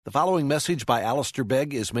The following message by Alistair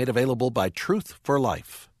Begg is made available by Truth for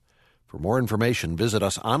Life. For more information, visit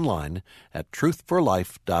us online at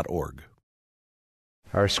truthforlife.org.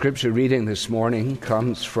 Our scripture reading this morning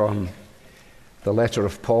comes from the letter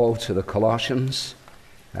of Paul to the Colossians,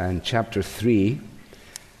 and chapter 3,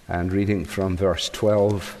 and reading from verse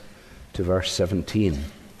 12 to verse 17.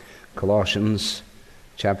 Colossians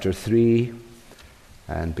chapter 3,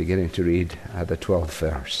 and beginning to read at the 12th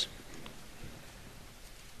verse.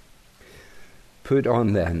 Put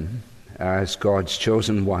on then, as God's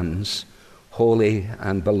chosen ones, holy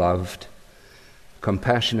and beloved,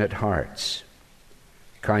 compassionate hearts,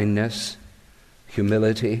 kindness,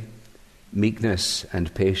 humility, meekness,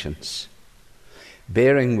 and patience,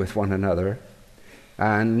 bearing with one another,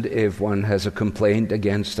 and if one has a complaint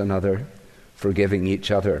against another, forgiving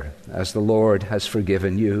each other, as the Lord has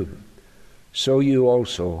forgiven you, so you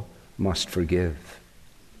also must forgive.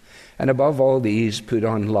 And above all these, put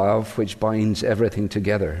on love, which binds everything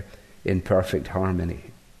together in perfect harmony.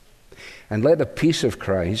 And let the peace of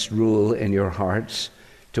Christ rule in your hearts,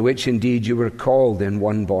 to which indeed you were called in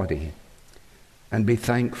one body. And be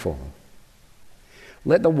thankful.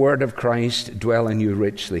 Let the word of Christ dwell in you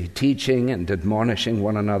richly, teaching and admonishing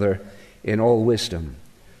one another in all wisdom,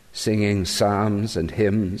 singing psalms and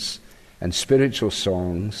hymns and spiritual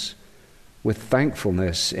songs with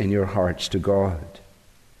thankfulness in your hearts to God.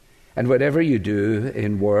 And whatever you do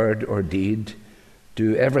in word or deed,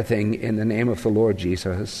 do everything in the name of the Lord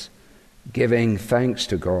Jesus, giving thanks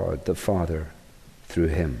to God the Father through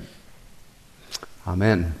him.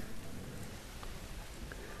 Amen.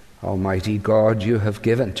 Almighty God, you have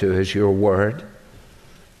given to us your word,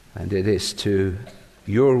 and it is to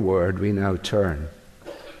your word we now turn.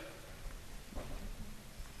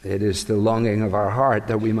 It is the longing of our heart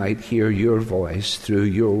that we might hear your voice through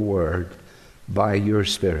your word by your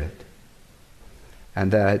Spirit,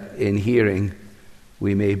 and that in hearing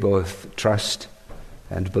we may both trust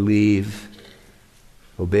and believe,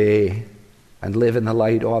 obey, and live in the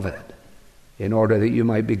light of it, in order that you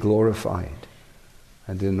might be glorified,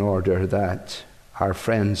 and in order that our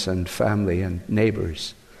friends and family and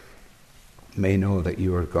neighbors may know that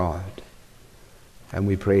you are God. And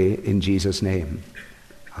we pray in Jesus' name.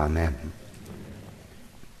 Amen.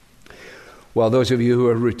 Well, those of you who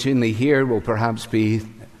are routinely here will perhaps be,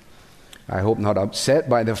 I hope, not upset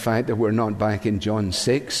by the fact that we're not back in John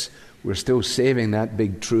 6. We're still saving that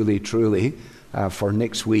big truly for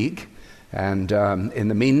next week. And in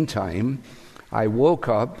the meantime, I woke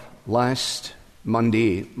up last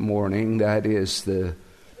Monday morning, that is the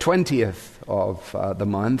 20th of the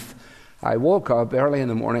month. I woke up early in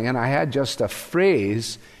the morning and I had just a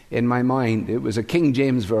phrase in my mind. It was a King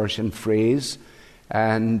James Version phrase,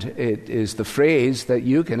 and it is the phrase that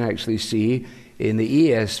you can actually see in the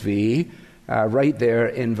ESV right there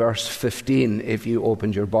in verse 15 if you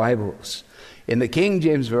opened your Bibles. In the King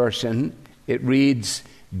James Version, it reads,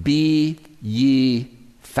 "Be ye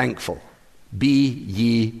thankful. Be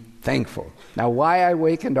ye thankful." Now, why I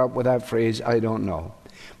wakened up with that phrase, I don't know.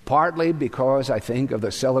 Partly because I think of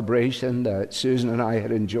the celebration that Susan and I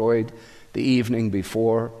had enjoyed the evening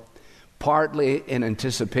before. Partly in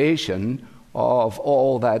anticipation of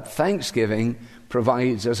all that Thanksgiving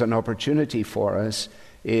provides as an opportunity for us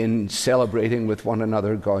in celebrating with one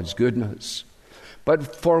another God's goodness.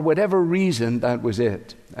 But for whatever reason, that was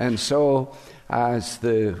it. And so, as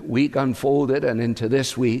the week unfolded and into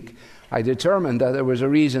this week, I determined that there was a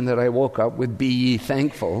reason that I woke up with "Be ye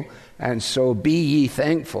thankful." And so, "Be ye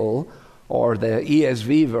thankful," or the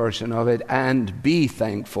ESV version of it, "and be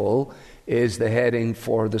thankful," is the heading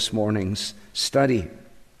for this morning's study.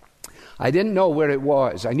 I didn't know where it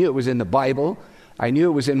was. I knew it was in the Bible. I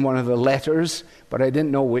knew it was in one of the letters, but I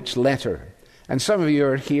didn't know which letter. And some of you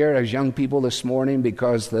are here as young people this morning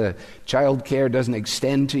because the child care doesn't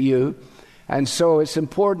extend to you. And so it's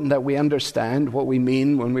important that we understand what we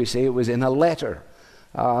mean when we say it was in a letter.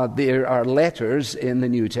 There are letters in the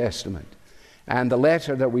New Testament. And the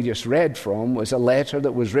letter that we just read from was a letter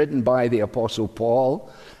that was written by the Apostle Paul,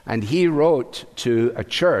 and he wrote to a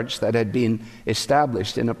church that had been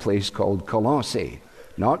established in a place called Colossae.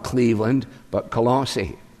 Not Cleveland, but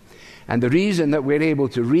Colossae. And the reason that we're able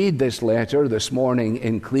to read this letter this morning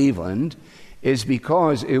in Cleveland is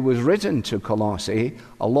because it was written to Colossae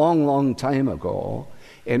a long, long time ago,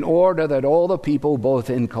 in order that all the people, both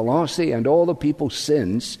in Colossae and all the people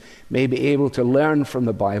since, may be able to learn from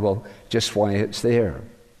the Bible just why it's there.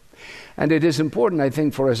 And it is important, I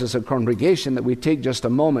think, for us as a congregation that we take just a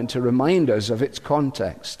moment to remind us of its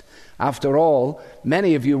context. After all,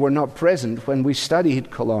 many of you were not present when we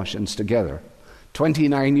studied Colossians together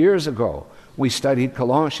 29 years ago, we studied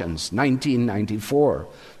Colossians, 1994.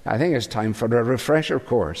 I think it's time for a refresher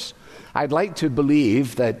course. I'd like to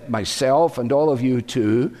believe that myself and all of you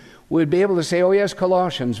too would be able to say, oh yes,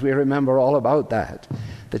 Colossians, we remember all about that.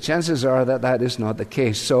 The chances are that that is not the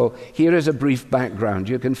case. So here is a brief background.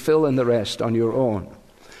 You can fill in the rest on your own.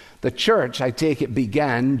 The church, I take it,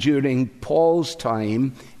 began during Paul's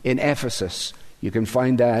time in Ephesus. You can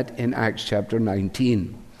find that in Acts chapter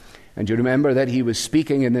 19. And you remember that he was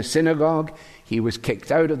speaking in the synagogue. He was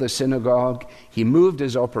kicked out of the synagogue. He moved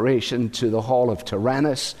his operation to the hall of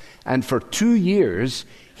Tyrannus. And for 2 years,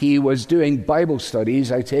 he was doing Bible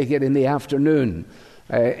studies, I take it, in the afternoon,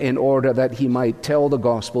 in order that he might tell the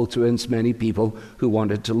gospel to as many people who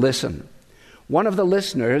wanted to listen. One of the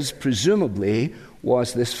listeners, presumably,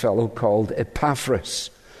 was this fellow called Epaphras.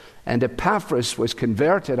 And Epaphras was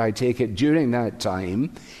converted, I take it, during that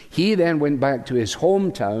time. He then went back to his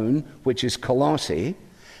hometown, which is Colossae,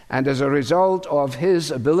 and as a result of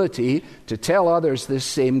his ability to tell others this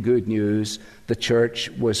same good news, the church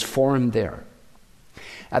was formed there.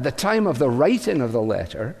 At the time of the writing of the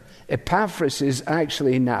letter, Epaphras is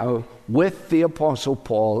actually now with the Apostle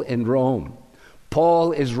Paul in Rome.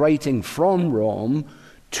 Paul is writing from Rome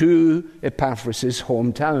to Epaphras'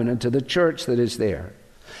 hometown and to the church that is there.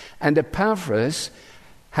 And Epaphras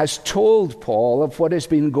has told Paul of what has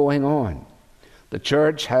been going on. The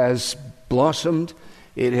church has blossomed,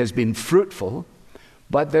 it has been fruitful,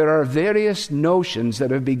 but there are various notions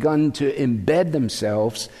that have begun to embed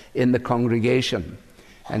themselves in the congregation.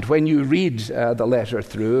 And when you read the letter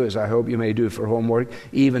through, as I hope you may do for homework,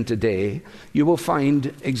 even today, you will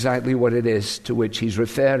find exactly what it is to which he's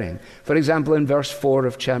referring. For example, in verse 4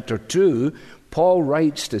 of chapter 2, Paul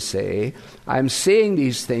writes to say, I'm saying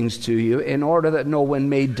these things to you in order that no one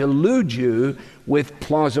may delude you with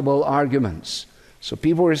plausible arguments. So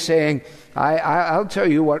people are saying, I'll tell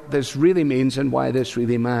you what this really means and why this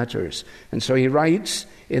really matters. And so he writes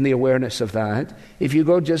in the awareness of that. If you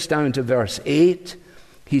go just down to verse 8,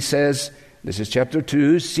 he says, this is chapter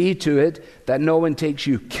 2, see to it that no one takes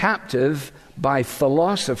you captive by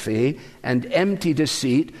philosophy and empty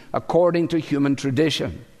deceit according to human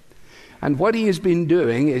tradition. And what he has been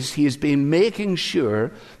doing is he has been making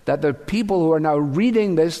sure that the people who are now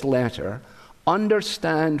reading this letter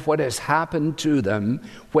understand what has happened to them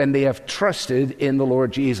when they have trusted in the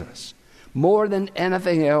Lord Jesus. More than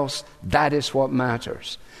anything else, that is what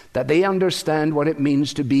matters. That they understand what it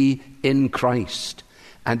means to be in Christ.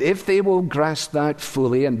 And if they will grasp that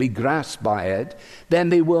fully and be grasped by it, then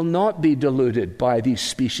they will not be deluded by these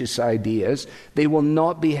specious ideas. They will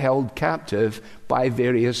not be held captive by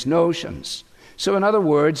various notions. So in other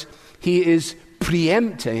words, he is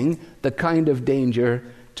preempting the kind of danger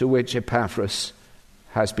to which Epaphras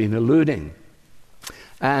has been alluding.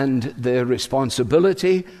 And the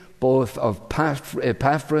responsibility both of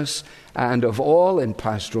Epaphras and of all in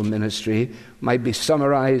pastoral ministry might be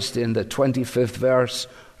summarized in the 25th verse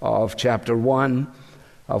of chapter 1,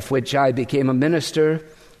 of which I became a minister,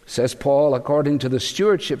 says Paul, according to the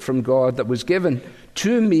stewardship from God that was given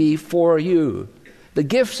to me for you. The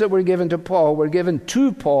gifts that were given to Paul were given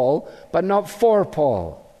to Paul, but not for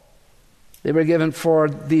Paul. They were given for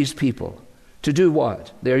these people. To do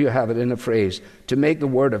what? There you have it in a phrase. To make the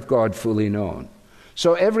word of God fully known.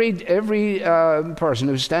 So every person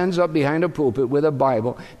who stands up behind a pulpit with a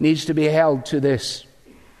Bible needs to be held to this.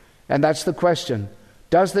 And that's the question.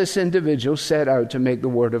 Does this individual set out to make the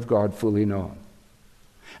word of God fully known?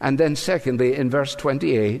 And then secondly, in verse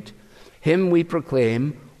 28, him we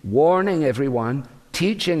proclaim, warning everyone,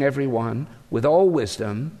 teaching everyone with all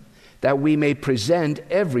wisdom, that we may present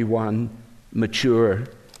everyone mature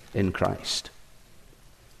in Christ.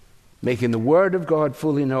 Making the word of God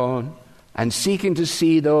fully known and seeking to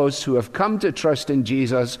see those who have come to trust in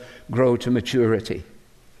Jesus grow to maturity.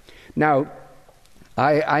 Now,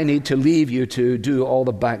 I need to leave you to do all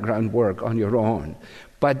the background work on your own.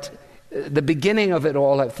 But the beginning of it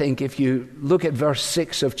all, I think, if you look at verse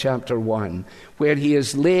 6 of chapter 1, where he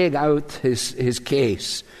is laying out his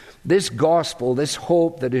case, this gospel, this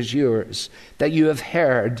hope that is yours, that you have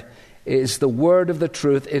heard, is the word of the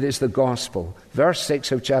truth. It is the gospel. Verse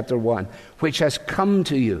 6 of chapter 1, which has come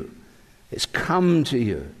to you. It's come to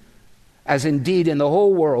you. As indeed in the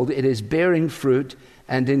whole world it is bearing fruit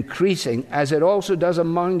and increasing, as it also does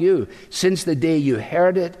among you, since the day you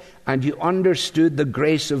heard it and you understood the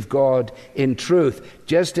grace of God in truth,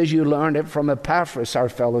 just as you learned it from Epaphras, our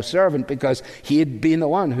fellow servant, because he had been the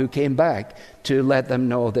one who came back to let them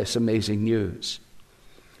know this amazing news.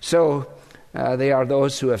 So they are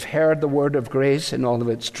those who have heard the word of grace in all of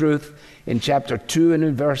its truth. In chapter 2 and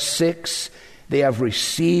in verse 6, they have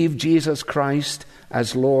received Jesus Christ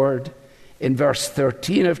as Lord. In verse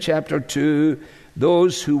 13 of chapter 2,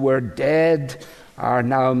 those who were dead are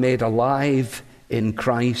now made alive in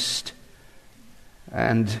Christ.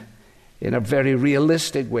 And in a very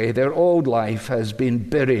realistic way, their old life has been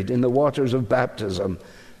buried in the waters of baptism,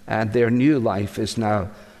 and their new life is now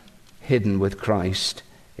hidden with Christ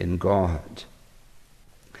in God.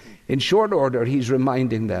 In short order, he's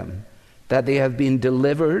reminding them that they have been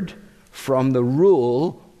delivered from the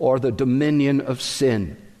rule or the dominion of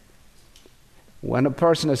sin. When a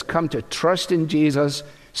person has come to trust in Jesus,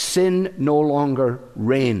 sin no longer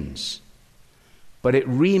reigns, but it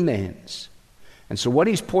remains. And so what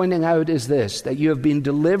he's pointing out is this, that you have been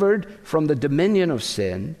delivered from the dominion of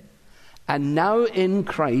sin, and now in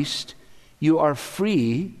Christ you are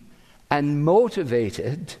free and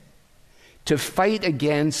motivated to fight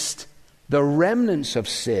against the remnants of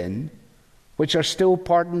sin which are still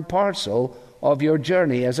part and parcel of your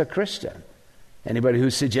journey as a Christian. Anybody who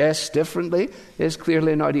suggests differently is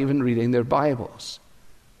clearly not even reading their Bibles.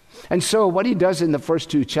 And so what he does in the first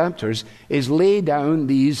 2 chapters is lay down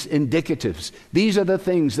these indicatives. These are the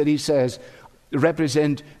things that he says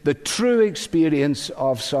represent the true experience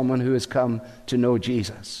of someone who has come to know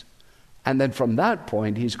Jesus. And then from that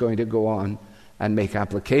point, he's going to go on and make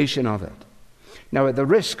application of it. Now, at the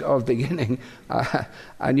risk of beginning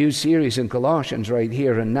a new series in Colossians right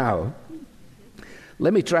here and now,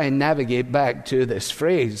 let me try and navigate back to this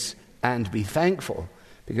phrase, and be thankful,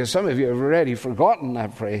 because some of you have already forgotten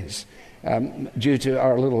that phrase due to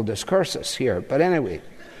our little discursus here. But anyway,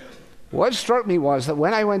 what struck me was that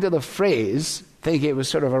when I went to the phrase, thinking it was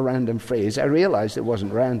sort of a random phrase, I realized it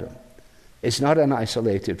wasn't random. It's not an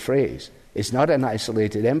isolated phrase. It's not an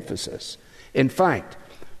isolated emphasis. In fact,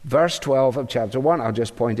 verse 12 of chapter 1, I'll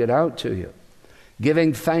just point it out to you.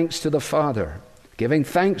 Giving thanks to the Father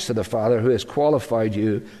who has qualified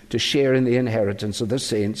you to share in the inheritance of the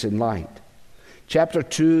saints in light. Chapter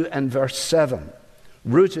 2 and verse 7.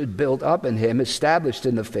 Rooted, built up in him, established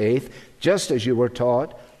in the faith, just as you were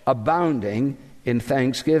taught, abounding in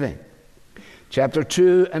thanksgiving. Chapter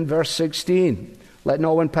 2 and verse 16. Let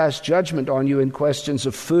no one pass judgment on you in questions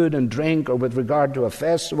of food and drink, or with regard to a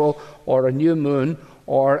festival, or a new moon,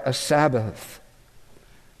 or a Sabbath.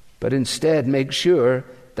 But instead, make sure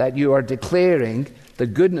that you are declaring the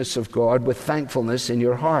goodness of God with thankfulness in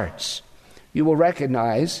your hearts. You will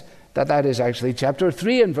recognize that that is actually chapter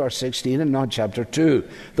 3 and verse 16 and not chapter 2.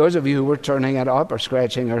 Those of you who were turning it up or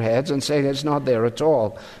scratching your heads and saying it's not there at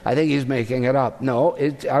all, I think he's making it up. No,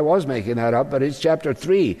 I was making that up, but it's chapter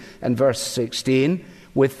 3 and verse 16,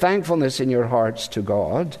 with thankfulness in your hearts to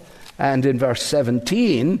God. And in verse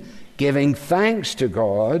 17, giving thanks to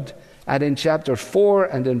God. And in chapter 4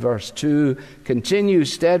 and in verse 2, continue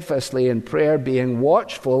steadfastly in prayer, being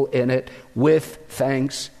watchful in it with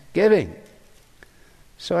thanksgiving.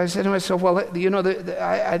 So I said to myself, well,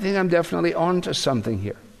 I think I'm definitely on to something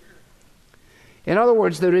here. In other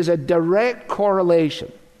words, there is a direct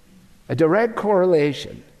correlation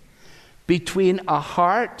between a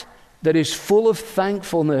heart that is full of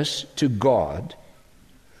thankfulness to God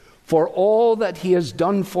for all that he has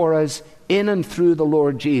done for us in and through the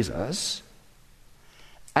Lord Jesus,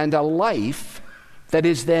 and a life that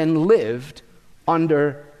is then lived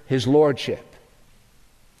under his lordship.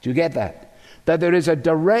 Do you get that? That there is a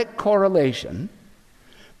direct correlation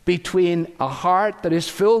between a heart that is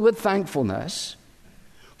filled with thankfulness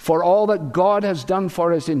for all that God has done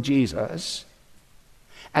for us in Jesus,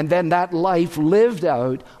 and then that life lived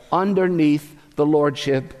out underneath the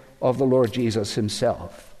lordship of the Lord Jesus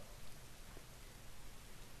himself.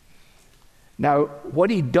 Now,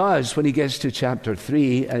 what he does when he gets to chapter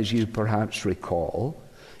 3, as you perhaps recall,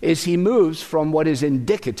 is he moves from what is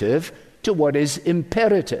indicative to what is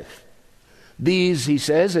imperative. These, he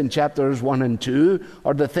says, in chapters 1 and 2,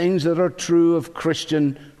 are the things that are true of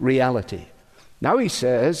Christian reality. Now he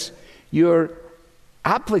says, your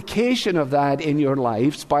application of that in your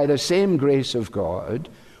lives by the same grace of God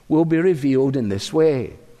will be revealed in this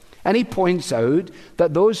way. And he points out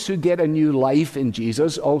that those who get a new life in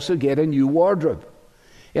Jesus also get a new wardrobe.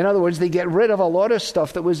 In other words, they get rid of a lot of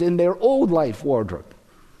stuff that was in their old life wardrobe.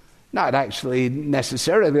 Not actually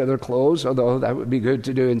necessarily their clothes, although that would be good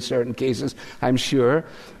to do in certain cases, I'm sure.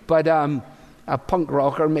 But a punk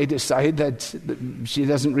rocker may decide that she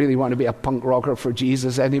doesn't really want to be a punk rocker for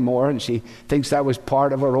Jesus anymore, and she thinks that was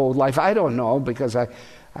part of her old life. I don't know, because I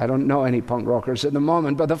don't know any punk rockers at the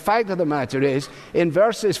moment. But the fact of the matter is, in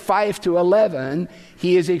verses 5 to 11,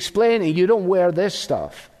 he is explaining, you don't wear this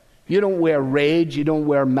stuff. You don't wear rage, you don't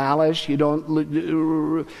wear malice, you don't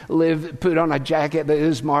put on a jacket that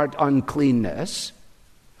is marked uncleanness.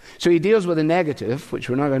 So he deals with the negative, which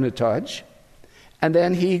we're not going to touch, And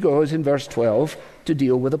then he goes in verse 12 to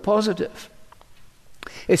deal with the positive.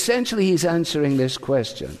 Essentially, he's answering this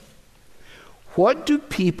question. What do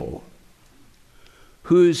people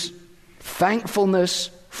whose thankfulness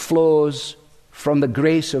flows from the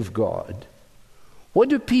grace of God, what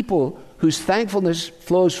do people whose thankfulness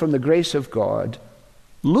flows from the grace of God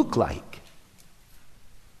look like?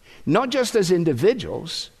 Not just as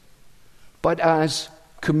individuals, but as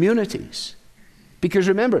communities. Because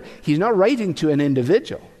remember, he's not writing to an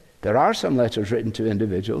individual. There are some letters written to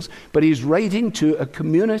individuals, but he's writing to a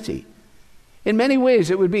community. In many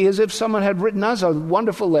ways, it would be as if someone had written us a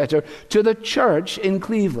wonderful letter to the church in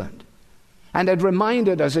Cleveland and had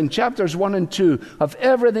reminded us in chapters 1 and 2 of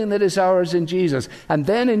everything that is ours in Jesus. And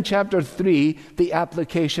then in chapter 3, the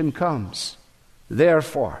application comes.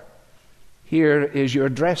 Therefore, here is your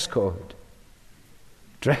dress code.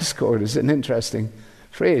 Dress code is an interesting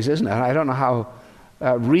phrase, isn't it? I don't know how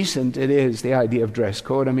recent it is, the idea of dress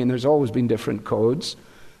code. I mean, there's always been different codes.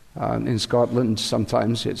 In Scotland,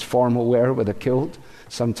 sometimes it's formal wear with a kilt.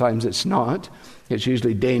 Sometimes it's not. It's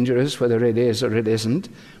usually dangerous whether it is or it isn't.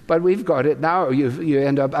 But we've got it now. You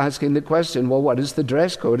end up asking the question, well, what is the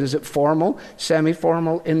dress code? Is it formal,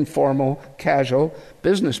 semi-formal, informal, casual,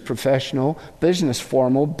 business professional, business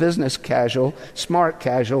formal, business casual, smart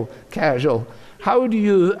casual, casual? How do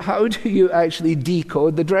you actually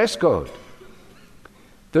decode the dress code?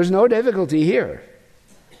 There's no difficulty here.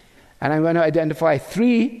 And I'm going to identify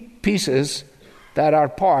 3 pieces that are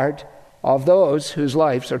part of those whose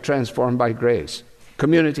lives are transformed by grace,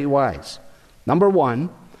 community-wise. Number 1,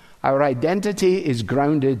 our identity is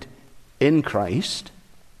grounded in Christ.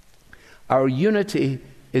 Our unity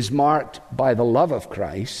is marked by the love of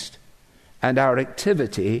Christ. And our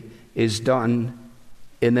activity is done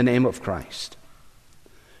in the name of Christ.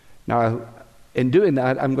 Now, in doing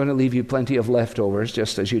that, I'm going to leave you plenty of leftovers,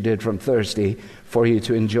 just as you did from Thursday, for you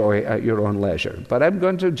to enjoy at your own leisure. But I'm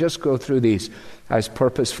going to just go through these as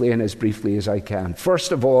purposefully and as briefly as I can.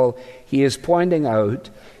 First of all, he is pointing out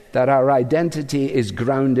that our identity is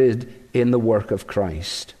grounded in the work of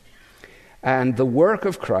Christ. And the work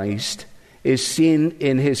of Christ is seen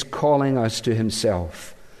in his calling us to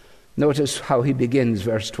himself. Notice how he begins,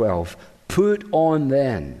 verse 12. Put on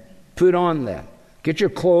then, get your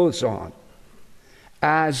clothes on,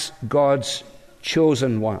 as God's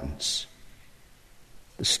chosen ones.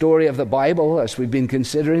 The story of the Bible, as we've been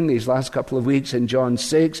considering these last couple of weeks in John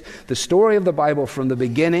 6, the story of the Bible from the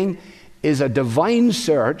beginning is a divine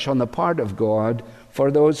search on the part of God for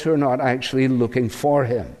those who are not actually looking for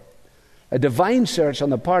him. A divine search on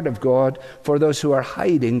the part of God for those who are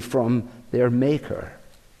hiding from their Maker.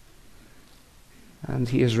 And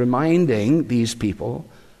he is reminding these people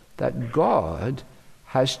that God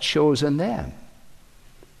has chosen them.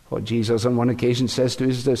 What Jesus on one occasion says to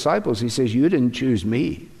his disciples, he says, you didn't choose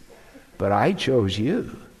me, but I chose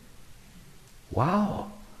you.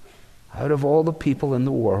 Wow. Out of all the people in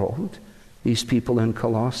the world, these people in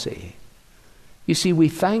Colossae. You see, we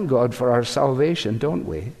thank God for our salvation, don't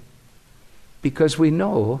we? Because we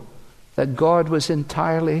know that God was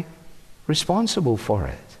entirely responsible for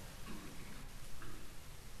it.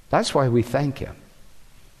 That's why we thank him.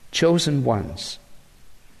 Chosen ones.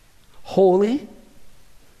 Holy,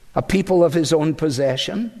 a people of his own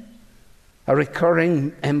possession, a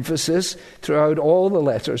recurring emphasis throughout all the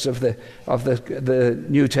letters of the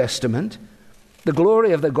New Testament. The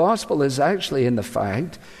glory of the gospel is actually in the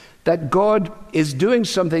fact that God is doing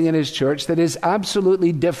something in his church that is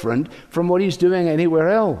absolutely different from what he's doing anywhere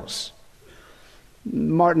else.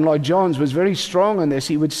 Martin Lloyd-Jones was very strong on this.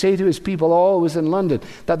 He would say to his people always in London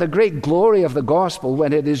that the great glory of the gospel,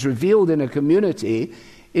 when it is revealed in a community,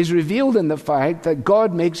 is revealed in the fact that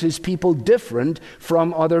God makes his people different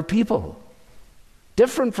from other people.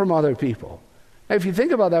 Different from other people. Now, if you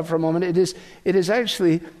think about that for a moment, it is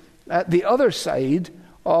actually the other side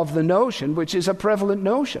of the notion, which is a prevalent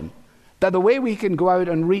notion, that the way we can go out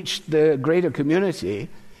and reach the greater community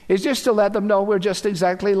is just to let them know we're just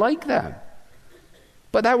exactly like them.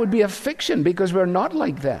 But that would be a fiction, because we're not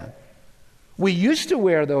like them. We used to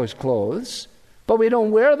wear those clothes, but we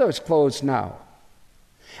don't wear those clothes now.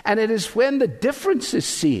 And it is when the difference is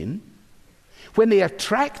seen, when the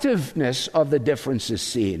attractiveness of the difference is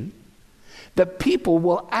seen, that people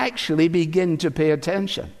will actually begin to pay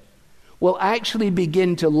attention, will actually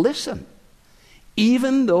begin to listen,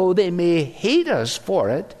 even though they may hate us for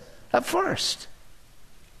it at first.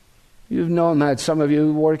 You've known that. Some of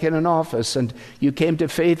you work in an office and you came to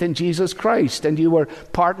faith in Jesus Christ and you were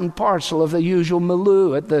part and parcel of the usual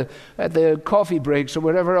milieu at the coffee breaks or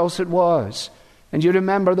whatever else it was. And you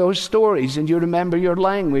remember those stories, and you remember your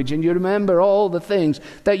language, and you remember all the things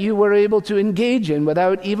that you were able to engage in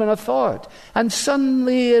without even a thought. And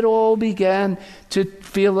suddenly it all began to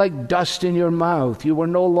feel like dust in your mouth. You were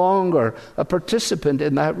no longer a participant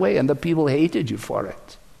in that way, and the people hated you for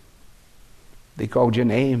it. They called you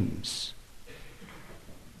names.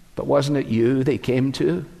 But wasn't it you they came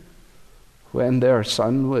to when their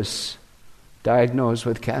son was diagnosed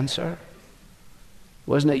with cancer?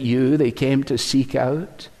 Wasn't it you they came to seek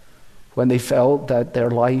out when they felt that their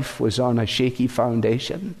life was on a shaky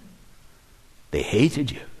foundation? They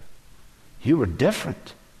hated you. You were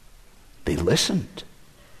different. They listened.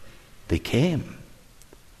 They came.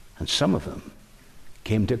 And some of them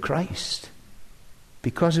came to Christ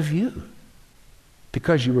because of you.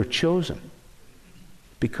 Because you were chosen.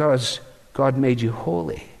 Because God made you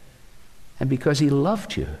holy. And because He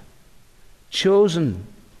loved you. Chosen,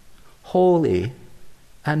 holy,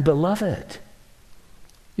 and beloved.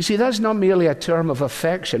 You see, that's not merely a term of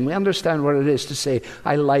affection. We understand what it is to say,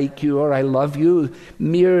 I like you or I love you.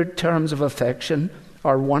 Mere terms of affection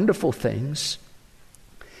are wonderful things.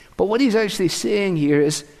 But what he's actually saying here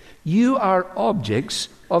is, you are objects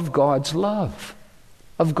of God's love.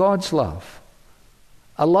 Of God's love.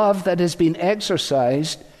 A love that has been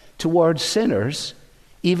exercised towards sinners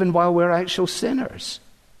even while we're actual sinners.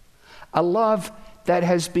 A love that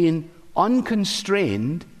has been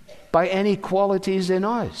unconstrained by any qualities in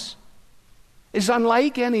us. It's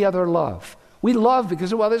unlike any other love. We love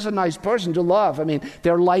because, well, this is a nice person to love. I mean,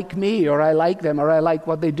 they're like me, or I like them, or I like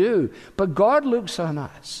what they do. But God looks on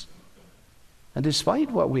us. And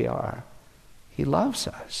despite what we are, He loves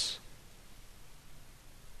us.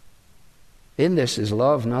 In this is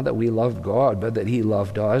love, not that we loved God, but that He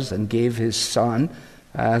loved us and gave His Son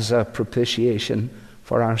as a propitiation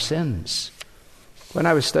for our sins. When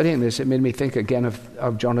I was studying this, it made me think again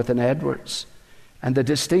of Jonathan Edwards and the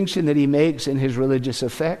distinction that he makes in his religious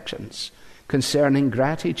affections concerning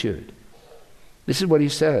gratitude. This is what he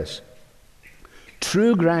says.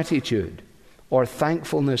 True gratitude or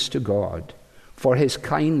thankfulness to God for His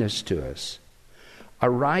kindness to us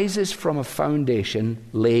arises from a foundation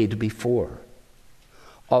laid before,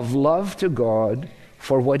 of love to God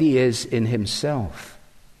for what He is in Himself.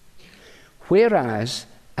 Whereas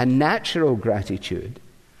a natural gratitude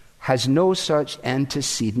has no such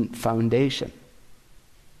antecedent foundation.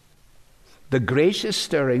 The gracious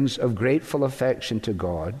stirrings of grateful affection to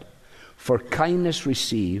God for kindness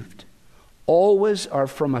received always are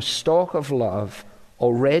from a stock of love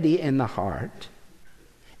already in the heart,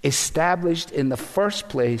 established in the first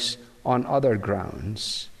place on other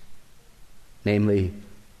grounds, namely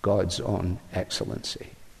God's own excellency.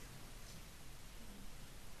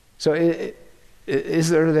 So is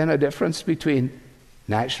there then a difference between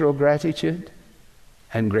natural gratitude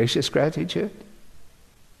and gracious gratitude?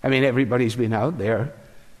 I mean, everybody's been out there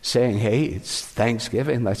saying, hey, it's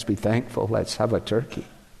Thanksgiving, let's be thankful, let's have a turkey.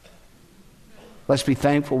 Let's be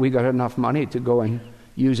thankful we got enough money to go and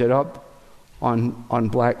use it up on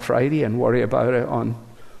Black Friday and worry about it on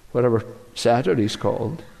whatever Saturday's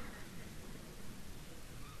called.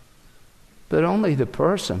 But only the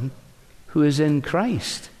person who is in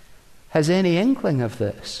Christ has any inkling of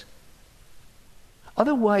this.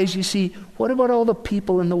 Otherwise, you see, what about all the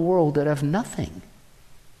people in the world that have nothing,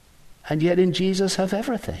 and yet in Jesus have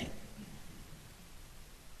everything?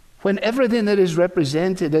 When everything that is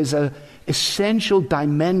represented as an essential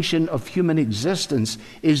dimension of human existence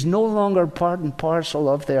is no longer part and parcel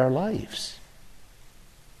of their lives.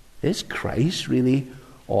 Is Christ really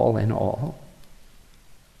all in all?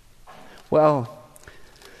 Well,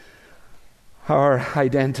 our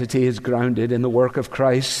identity is grounded in the work of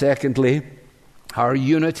Christ. Secondly, our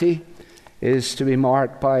unity is to be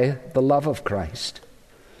marked by the love of Christ.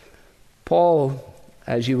 Paul,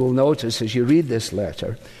 as you will notice as you read this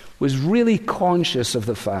letter, was really conscious of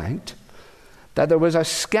the fact that there was a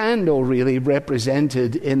scandal really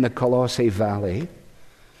represented in the Colossae Valley.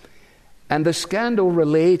 And the scandal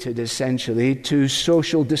related essentially to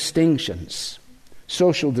social distinctions.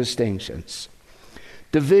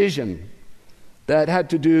 Division that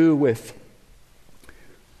had to do with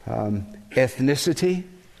ethnicity,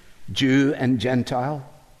 Jew and Gentile,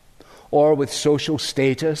 or with social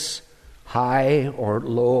status, high or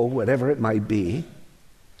low, whatever it might be.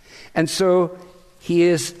 And so he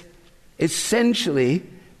is essentially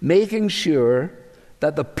making sure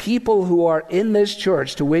that the people who are in this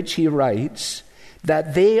church to which he writes,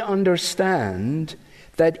 that they understand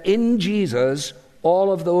that in Jesus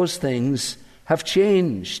all of those things have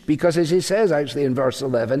changed. Because as he says actually in verse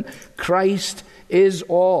 11, Christ is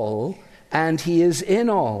all and he is in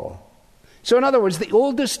all. So in other words, the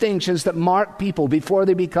old distinctions that mark people before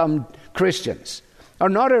they become Christians are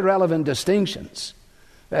not irrelevant distinctions.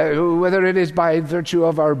 Whether it is by virtue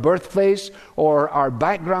of our birthplace or our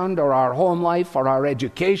background or our home life or our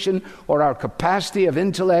education or our capacity of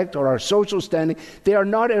intellect or our social standing, they are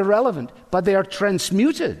not irrelevant, but they are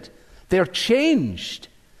transmuted. They are changed.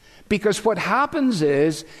 Because what happens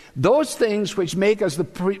is those things which make us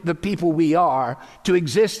the people we are to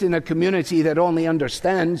exist in a community that only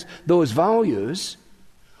understands those values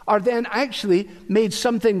are then actually made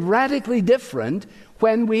something radically different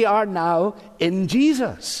when we are now in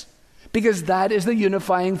Jesus. Because that is the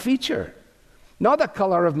unifying feature. Not the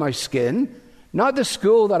color of my skin, not the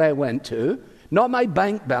school that I went to, not my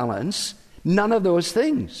bank balance, none of those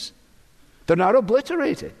things. They're not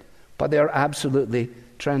obliterated, but they're absolutely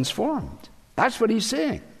transformed. That's what he's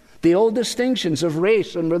saying. The old distinctions of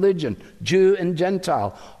race and religion, Jew and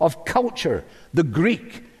Gentile, of culture, the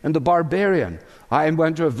Greek and the barbarian. I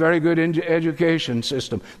went to a very good education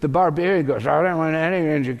system. The barbarian goes, I don't want any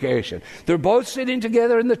education. They're both sitting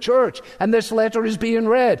together in the church, and this letter is being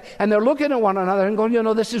read, and they're looking at one another and going,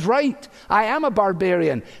 this is right. I am a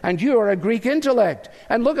barbarian, and you are a Greek intellect.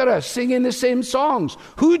 And look at us singing the same songs.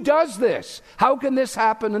 Who does this? How can this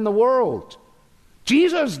happen in the world?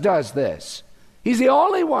 Jesus does this. He's the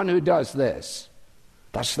only one who does this.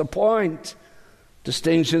 That's the point.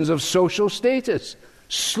 Distinctions of social status,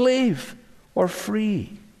 slave or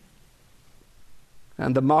free.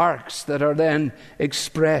 And the marks that are then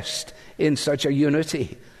expressed in such a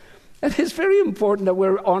unity. And it's very important that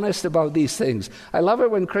we're honest about these things. I love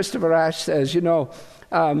it when Christopher Ash says,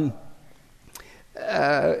 the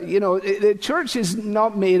church is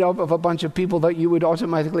not made up of a bunch of people that you would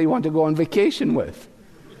automatically want to go on vacation with.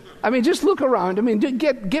 I mean, just look around. I mean,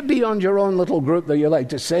 get beyond your own little group that you like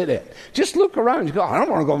to sit in. Just look around. You go, I don't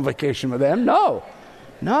want to go on vacation with them. No.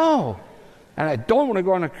 And I don't want to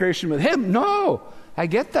go on a vacation with him. No. I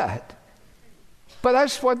get that. But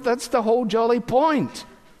that's the whole jolly point.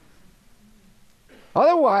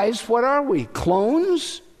 Otherwise, what are we?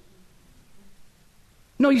 Clones?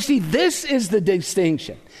 No, you see, this is the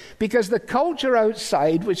distinction. Because the culture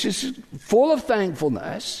outside, which is full of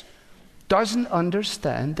thankfulness, doesn't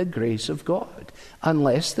understand the grace of God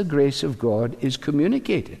unless the grace of God is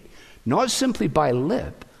communicated. Not simply by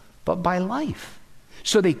lip, but by life.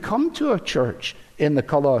 So they come to a church in the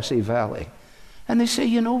Colossae Valley and they say,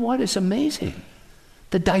 you know what? It's amazing.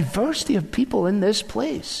 The diversity of people in this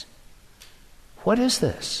place. What is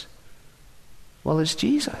this? Well, it's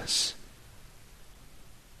Jesus.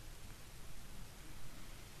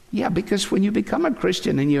 Yeah, because when you become a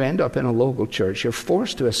Christian and you end up in a local church, you're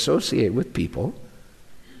forced to associate with people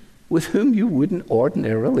with whom you wouldn't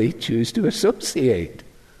ordinarily choose to associate.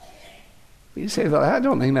 You say, well, I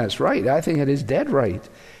don't think that's right. I think it is dead right.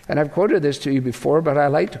 And I've quoted this to you before, but I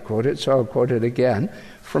like to quote it, so I'll quote it again,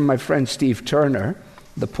 from my friend Steve Turner,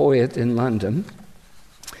 the poet in London.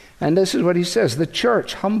 And this is what he says: the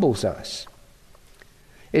church humbles us.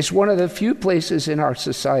 It's one of the few places in our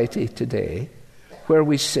society today where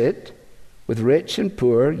we sit with rich and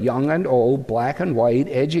poor, young and old, black and white,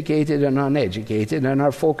 educated and uneducated, and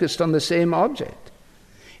are focused on the same object.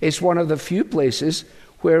 It's one of the few places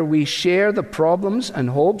where we share the problems and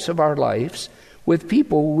hopes of our lives with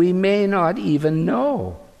people we may not even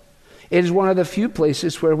know. It is one of the few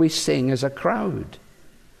places where we sing as a crowd.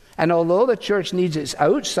 And although the church needs its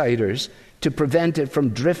outsiders to prevent it from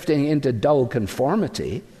drifting into dull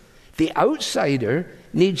conformity, the outsider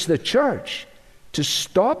needs the church to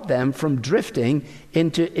stop them from drifting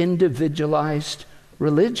into individualized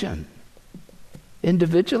religion.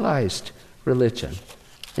 Individualized religion.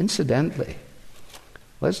 Incidentally,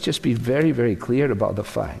 let's just be very, very clear about the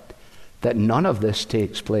fact that none of this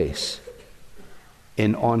takes place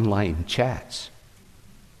in online chats.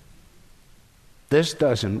 This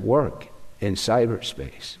doesn't work in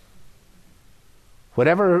cyberspace.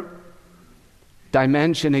 Whatever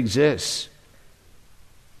dimension exists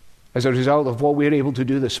as a result of what we're able to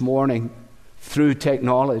do this morning through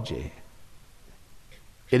technology,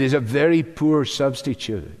 it is a very poor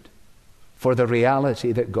substitute for the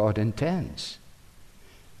reality that God intends.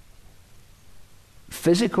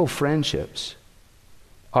 Physical friendships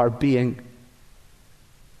are being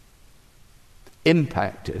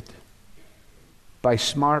impacted by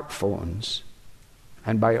smartphones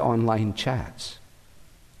and by online chats.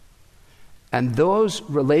 And those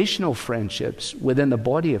relational friendships within the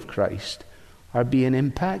body of Christ are being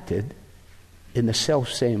impacted in the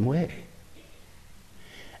self-same way.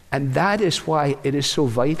 And that is why it is so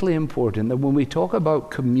vitally important that when we talk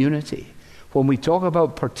about community, when we talk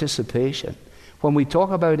about participation, when we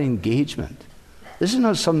talk about engagement, This is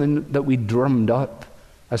not something that we drummed up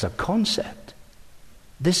as a concept.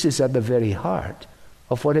 This is at the very heart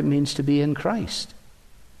of what it means to be in Christ.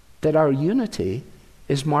 That our unity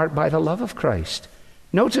is marked by the love of Christ.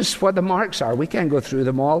 Notice what the marks are. We can't go through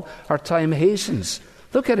them all. Our time hastens.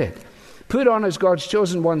 Look at it. Put on as God's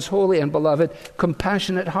chosen ones, holy and beloved,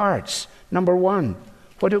 compassionate hearts. Number one,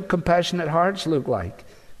 what do compassionate hearts look like?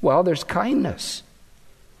 Well, there's kindness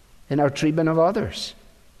in our treatment of others.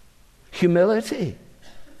 Humility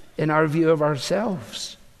in our view of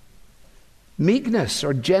ourselves. Meekness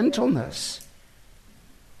or gentleness.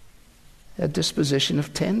 A disposition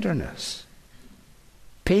of tenderness.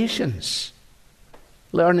 Patience.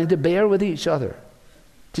 Learning to bear with each other.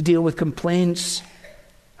 To deal with complaints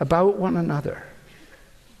about one another.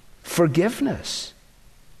 Forgiveness.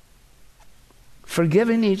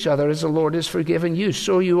 Forgiving each other as the Lord has forgiven you,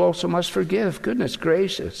 so you also must forgive. Goodness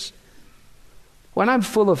gracious. When I'm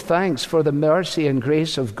full of thanks for the mercy and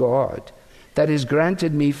grace of God that has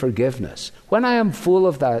granted me forgiveness, when I am full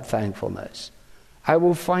of that thankfulness, I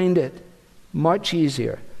will find it much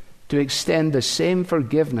easier to extend the same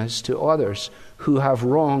forgiveness to others who have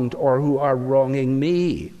wronged or who are wronging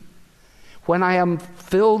me. When I am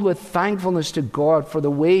filled with thankfulness to God for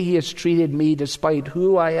the way He has treated me despite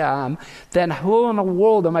who I am, then how in the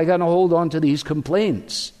world am I going to hold on to these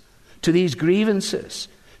complaints, to these grievances,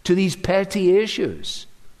 to these petty issues?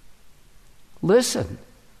 Listen,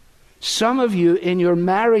 some of you in your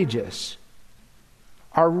marriages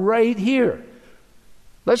are right here.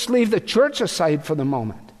 Let's leave the church aside for the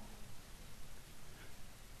moment.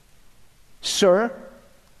 Sir,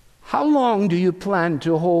 how long do you plan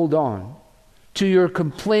to hold on to your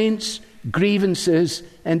complaints, grievances,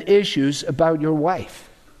 and issues about your wife?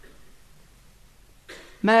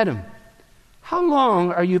 Madam, how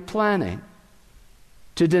long are you planning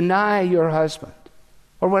to deny your husband,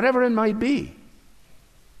 or whatever it might be?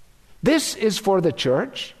 This is for the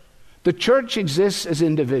church. The church exists as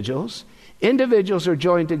individuals. Individuals are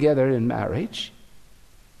joined together in marriage.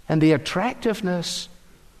 And the attractiveness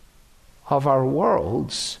of our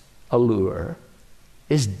world's allure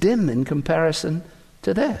is dim in comparison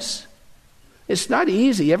to this. It's not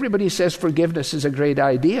easy. Everybody says forgiveness is a great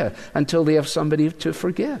idea until they have somebody to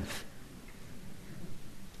forgive.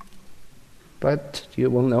 But you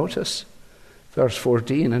will notice, verse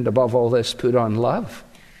 14, and above all this put on love,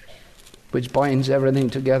 which binds everything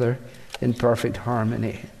together in perfect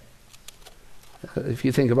harmony. If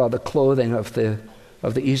you think about the clothing of the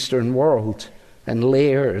Eastern world, and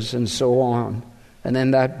layers and so on, and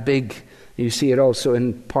then that big, you see it also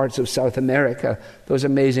in parts of South America, those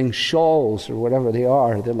amazing shawls or whatever they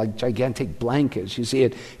are, they're like gigantic blankets. You see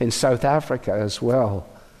it in South Africa as well.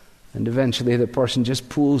 And eventually the person just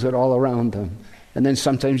pulls it all around them. And then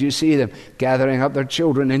sometimes you see them gathering up their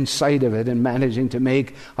children inside of it and managing to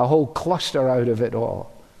make a whole cluster out of it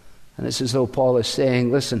all. And it's as though Paul is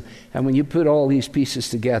saying, listen, and when you put all these pieces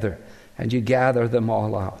together and you gather them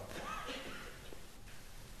all up,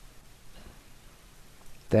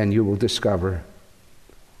 then you will discover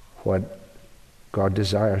what God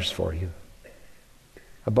desires for you.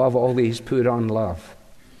 Above all these, put on love,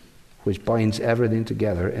 which binds everything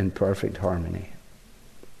together in perfect harmony.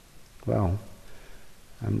 Well,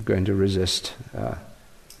 I'm going to resist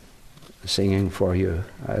singing for you.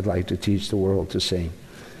 I'd like to teach the world to sing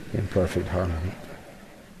in perfect harmony.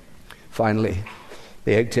 Finally,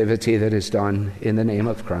 the activity that is done in the name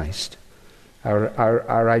of Christ.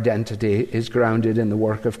 Our identity is grounded in the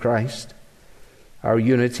work of Christ. Our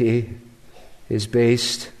unity is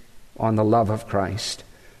based on the love of Christ.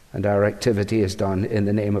 And our activity is done in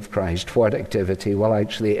the name of Christ. What activity? Well,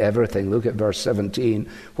 actually everything. Look at verse 17.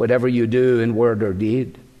 Whatever you do in word or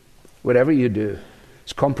deed, whatever you do.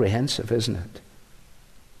 It's comprehensive, isn't it?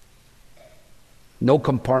 No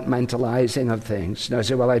compartmentalizing of things. Now I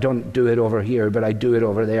say, well, I don't do it over here, but I do it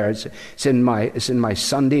over there. It's in my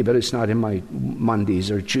Sunday, but it's not in my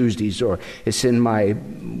Mondays or Tuesdays, or it's in my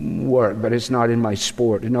work, but it's not in my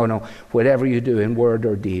sport. No. Whatever you do in word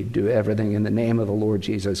or deed, do everything in the name of the Lord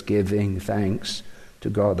Jesus, giving thanks to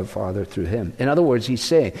God the Father through Him. In other words, he's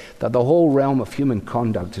saying that the whole realm of human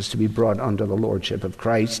conduct is to be brought under the lordship of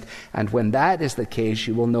Christ. And when that is the case,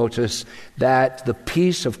 you will notice that the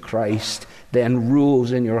peace of Christ then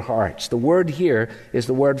rules in your hearts. The word here is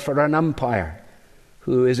the word for an umpire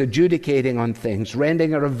who is adjudicating on things,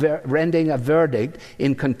 rendering a verdict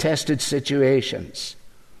in contested situations.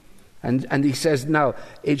 And he says, now,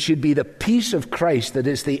 it should be the peace of Christ that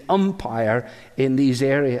is the umpire in these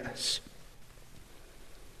areas.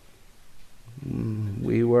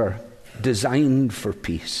 We were designed for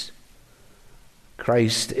peace.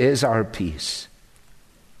 Christ is our peace.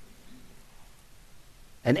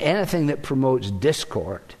 And anything that promotes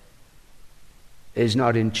discord is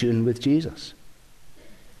not in tune with Jesus.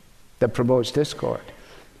 That promotes discord.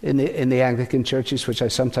 In the Anglican churches, which I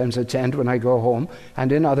sometimes attend when I go home,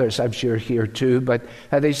 and in others, I'm sure here too, but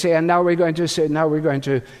they say, and now we're going to say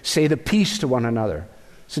the peace to one another.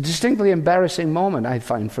 It's a distinctly embarrassing moment, I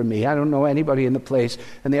find, for me. I don't know anybody in the place,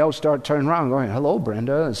 and they all start turning around going, hello,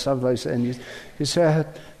 Brenda, and stuff like that. And you say,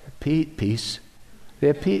 peace.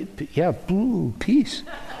 Yeah, peace.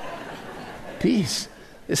 Peace.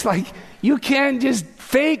 It's like, you can't just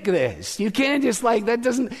fake this. You can't just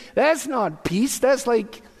that's not peace. That's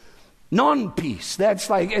like non-peace. That's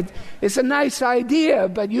like, it's a nice idea,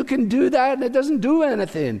 but you can do that and it doesn't do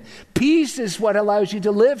anything. Peace is what allows you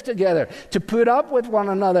to live together, to put up with one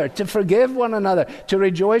another, to forgive one another, to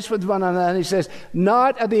rejoice with one another. And he says,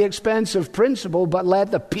 not at the expense of principle, but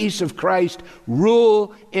let the peace of Christ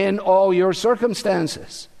rule in all your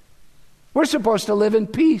circumstances. We're supposed to live in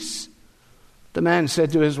peace, the man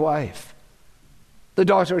said to his wife. The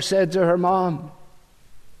daughter said to her mom,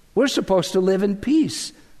 we're supposed to live in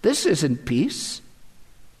peace. This isn't peace.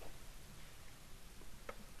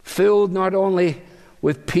 Filled not only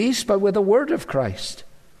with peace, but with the word of Christ.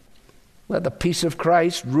 Let the peace of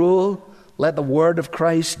Christ rule. Let the word of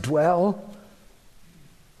Christ dwell.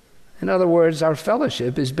 In other words, our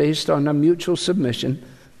fellowship is based on a mutual submission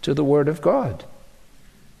to the word of God.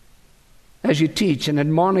 As you teach and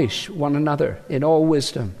admonish one another in all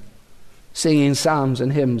wisdom, singing psalms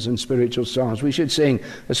and hymns and spiritual songs. We should sing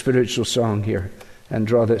a spiritual song here and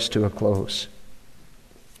draw this to a close.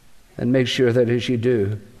 And make sure that as you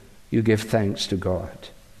do, you give thanks to God.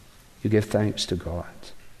 You give thanks to God.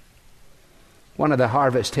 One of the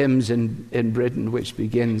harvest hymns in Britain, which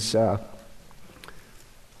begins, no,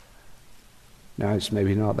 it's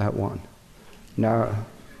maybe not that one. No.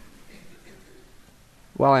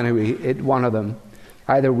 Well, anyway, one of them.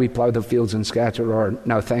 Either we plough the fields and scatter, or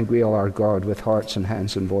now thank we all our God with hearts and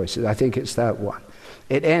hands and voices. I think it's that one.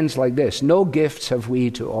 It ends like this. No gifts have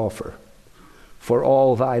we to offer, for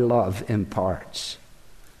all thy love imparts,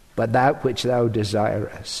 but that which thou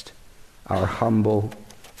desirest, our humble,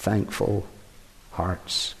 thankful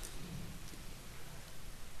hearts.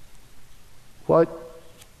 What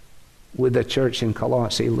would the church in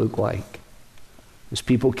Colossae look like as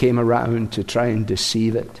people came around to try and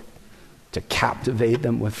deceive it, to captivate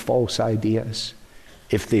them with false ideas,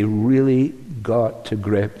 if they really got to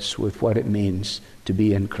grips with what it means to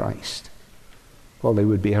be in Christ? Well, there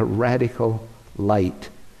would be a radical light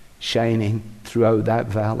shining throughout that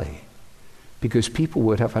valley, because people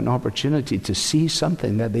would have an opportunity to see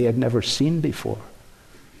something that they had never seen before,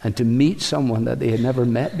 and to meet someone that they had never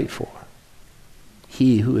met before.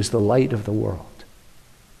 He who is the light of the world,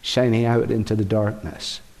 shining out into the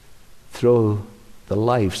darkness through the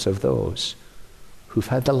lives of those who've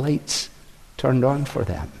had the lights turned on for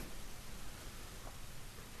them.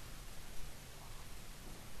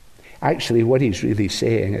 Actually, what he's really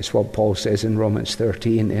saying is what Paul says in Romans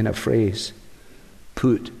 13 in a phrase: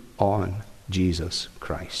 put on Jesus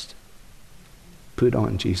Christ. Put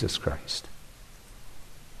on Jesus Christ.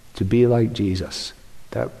 To be like Jesus.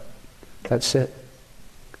 That's it.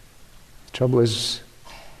 The trouble is,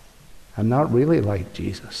 I'm not really like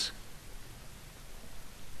Jesus.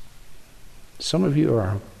 Some of you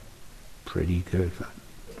are pretty good.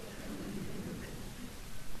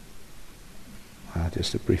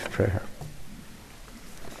 Just a brief prayer.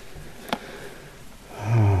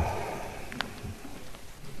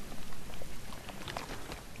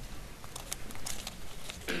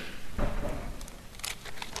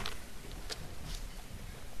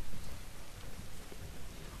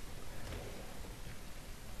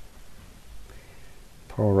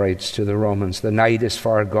 Paul writes to the Romans, the night is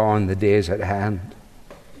far gone, the day is at hand.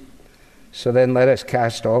 So then let us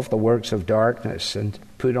cast off the works of darkness and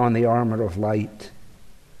put on the armor of light.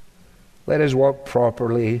 Let us walk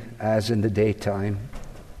properly as in the daytime,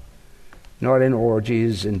 not in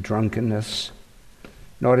orgies and drunkenness,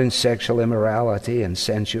 not in sexual immorality and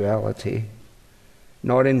sensuality,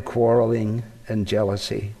 not in quarreling and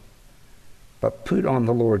jealousy, but put on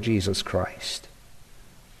the Lord Jesus Christ,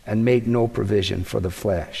 and make no provision for the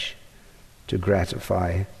flesh to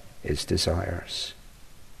gratify its desires.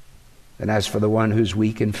 And as for the one who's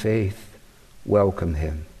weak in faith, welcome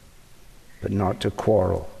him, but not to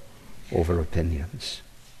quarrel over opinions.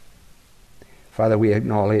 Father, we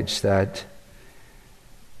acknowledge that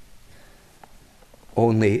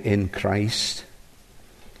only in Christ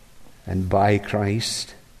and by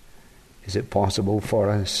Christ is it possible for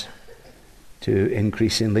us to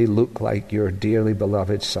increasingly look like your dearly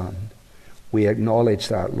beloved Son. We acknowledge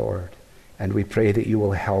that, Lord, and we pray that you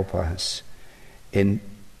will help us in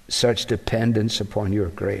such dependence upon your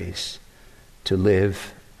grace to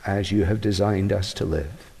live as you have designed us to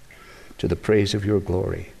live, to the praise of your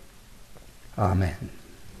glory. Amen.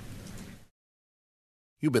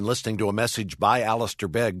 You've been listening to a message by Alistair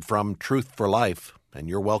Begg from Truth for Life, and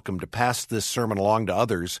you're welcome to pass this sermon along to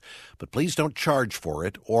others, but please don't charge for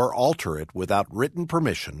it or alter it without written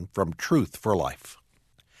permission from Truth for Life.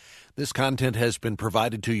 This content has been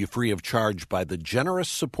provided to you free of charge by the generous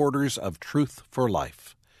supporters of Truth for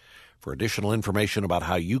Life. For additional information about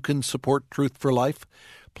how you can support Truth for Life,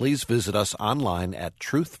 please visit us online at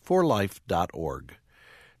truthforlife.org.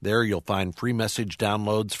 There you'll find free message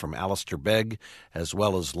downloads from Alistair Begg, as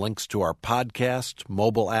well as links to our podcast,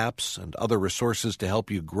 mobile apps, and other resources to help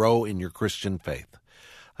you grow in your Christian faith.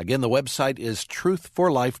 Again, the website is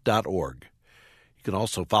truthforlife.org. You can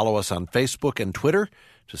also follow us on Facebook and Twitter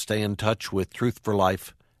to stay in touch with Truth for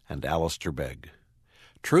Life and Alistair Begg.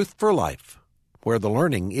 Truth for Life, where the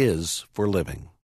learning is for living.